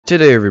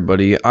Today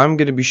everybody, I'm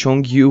going to be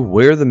showing you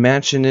where the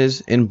mansion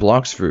is in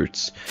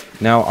BloxFruits.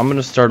 Now I'm going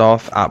to start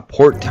off at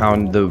Port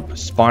Town, the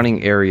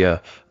spawning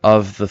area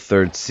of the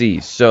Third Sea.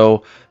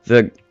 So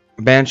the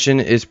mansion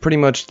is pretty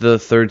much the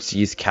Third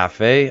Sea's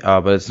cafe,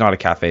 but it's not a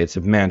cafe, it's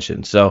a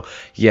mansion. So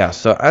yeah,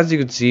 so as you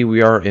can see,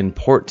 we are in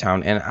Port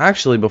Town. And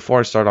actually, before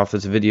I start off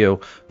this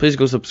video, please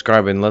go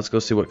subscribe and let's go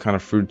see what kind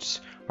of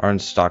fruits are in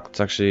stock. It's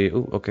actually,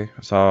 ooh, okay,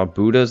 I saw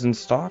Buddha's in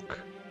stock,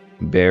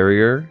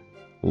 barrier,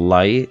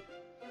 light,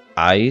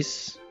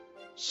 ice,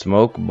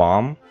 smoke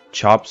bomb,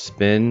 chop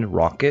spin,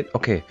 rocket.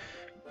 Okay,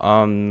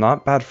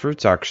 not bad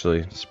fruits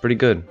actually. It's pretty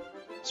good.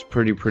 It's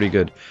pretty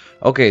good.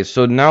 Okay,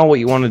 so now what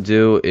you want to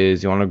do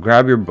is you want to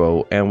grab your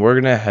boat and we're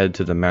gonna head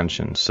to the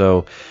mansion.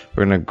 So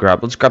we're gonna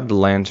let's grab the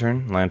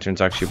lantern.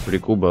 Lantern's actually a pretty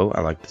cool boat.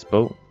 I like this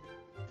boat.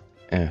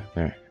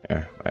 There.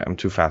 I'm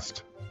too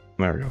fast.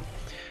 There we go.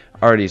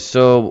 Alrighty,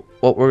 so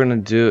what we're gonna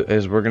do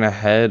is we're gonna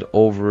head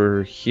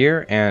over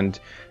here, and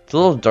it's a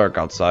little dark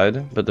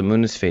outside, but the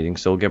moon is fading,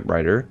 so it'll get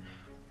brighter.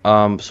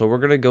 So we're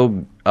gonna go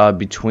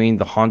between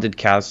the haunted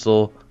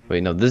castle.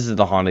 Wait, no, this is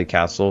the haunted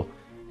castle.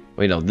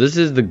 Wait, no, this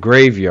is the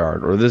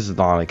graveyard, or this is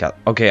the haunted castle.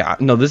 Okay,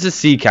 no, this is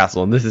Sea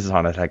Castle, and this is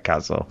haunted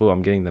castle. Oh,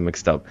 I'm getting them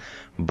mixed up.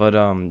 But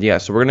yeah,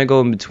 so we're gonna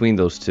go in between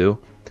those two,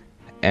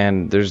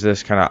 and there's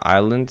this kind of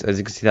island. As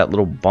you can see, that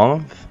little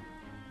bump.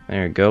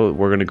 There you go.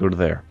 We're gonna go to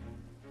there.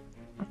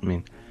 I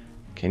mean,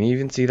 can you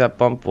even see that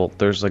bump? Well,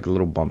 there's like a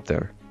little bump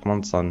there. Come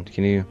on, son.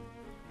 Can you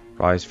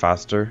rise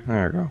faster?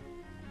 There we go.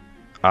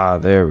 Ah,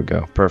 there we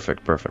go.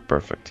 Perfect.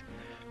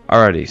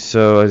 Alrighty,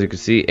 so as you can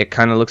see, it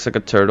kind of looks like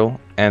a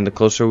turtle, and the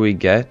closer we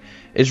get,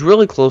 it's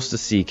really close to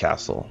Sea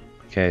Castle.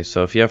 Okay,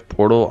 so if you have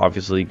Portal,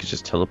 obviously you could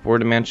just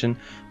teleport a mansion,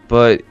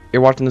 but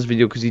you're watching this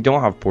video because you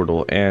don't have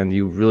Portal, and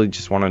you really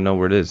just want to know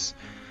where it is.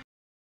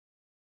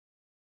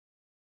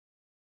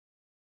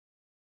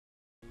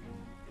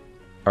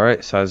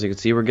 Alright, so as you can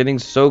see, we're getting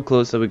so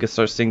close that we can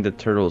start seeing the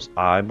turtle's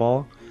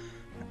eyeball.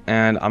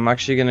 And I'm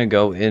actually gonna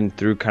go in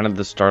through kind of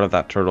the start of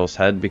that turtle's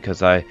head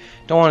because I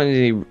don't want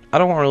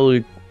really.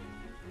 I'm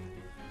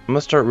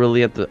gonna start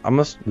really at the. I'm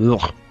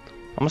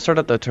gonna start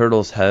at the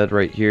turtle's head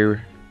right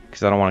here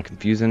because I don't want to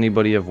confuse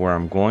anybody of where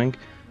I'm going.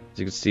 As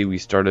you can see, we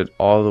started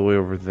all the way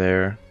over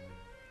there.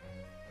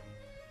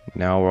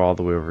 Now we're all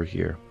the way over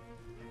here.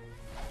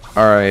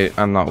 Alright,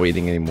 I'm not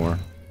waiting anymore.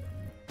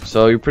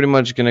 So you're pretty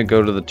much gonna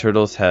go to the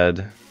turtle's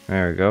head.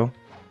 There we go.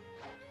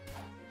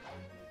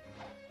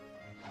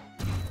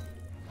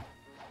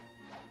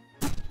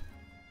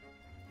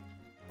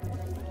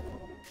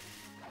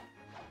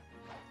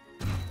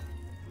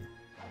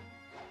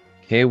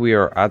 Okay, we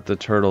are at the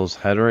turtle's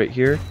head right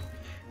here,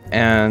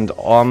 and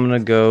I'm gonna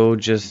go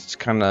just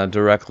kind of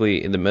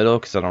directly in the middle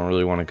because I don't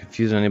really want to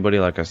confuse anybody,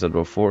 like I said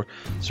before.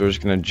 So we're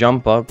just gonna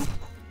jump up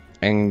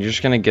and you're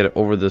just gonna get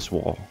over this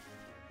wall.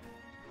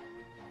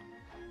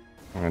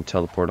 I'm gonna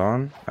teleport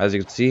on. As you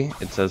can see,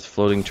 it says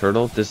floating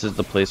turtle. This is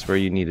the place where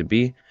you need to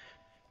be.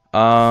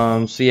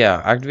 So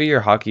yeah, activate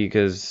your hockey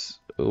because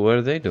what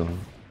are they doing?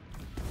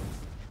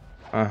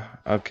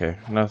 Okay,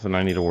 nothing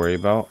I need to worry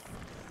about.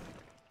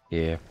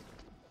 Yeah.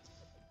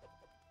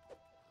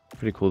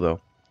 Pretty cool though.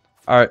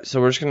 Alright,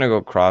 so we're just gonna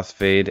go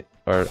crossfade,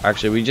 or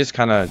actually we just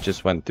kind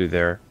of went through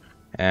there,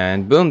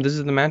 and boom, this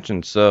is the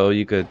mansion. So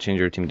you could change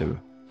your team to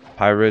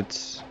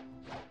pirates.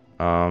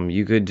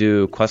 You could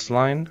do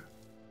questline,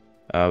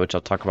 which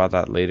I'll talk about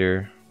that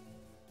later.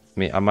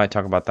 I might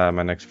talk about that in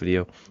my next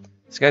video.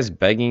 This guy's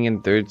begging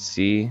in Third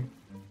Sea,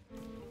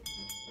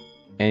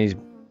 and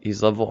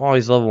he's level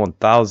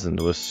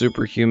 1000 with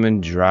superhuman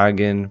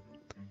dragon.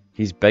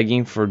 He's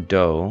begging for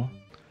dough.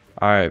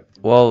 Alright,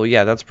 well,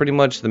 yeah, that's pretty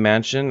much the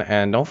mansion,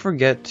 and don't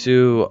forget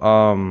to,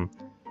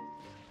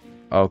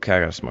 okay, I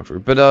got a smoke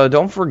fruit, but,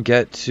 don't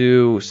forget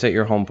to set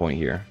your home point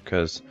here,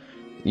 because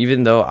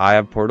even though I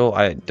have Portal,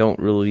 I don't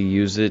really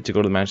use it to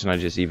go to the mansion. I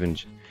just even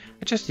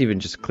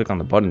click on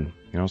the button,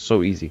 you know,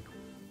 so easy.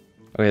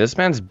 Okay, this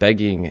man's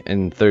begging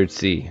in Third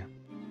Sea.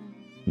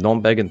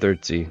 Don't beg in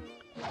Third Sea.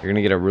 You're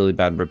gonna get a really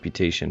bad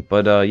reputation,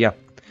 but, yeah,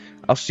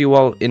 I'll see you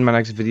all in my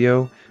next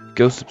video.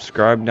 Go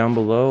subscribe down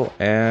below,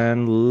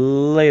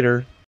 and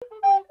later.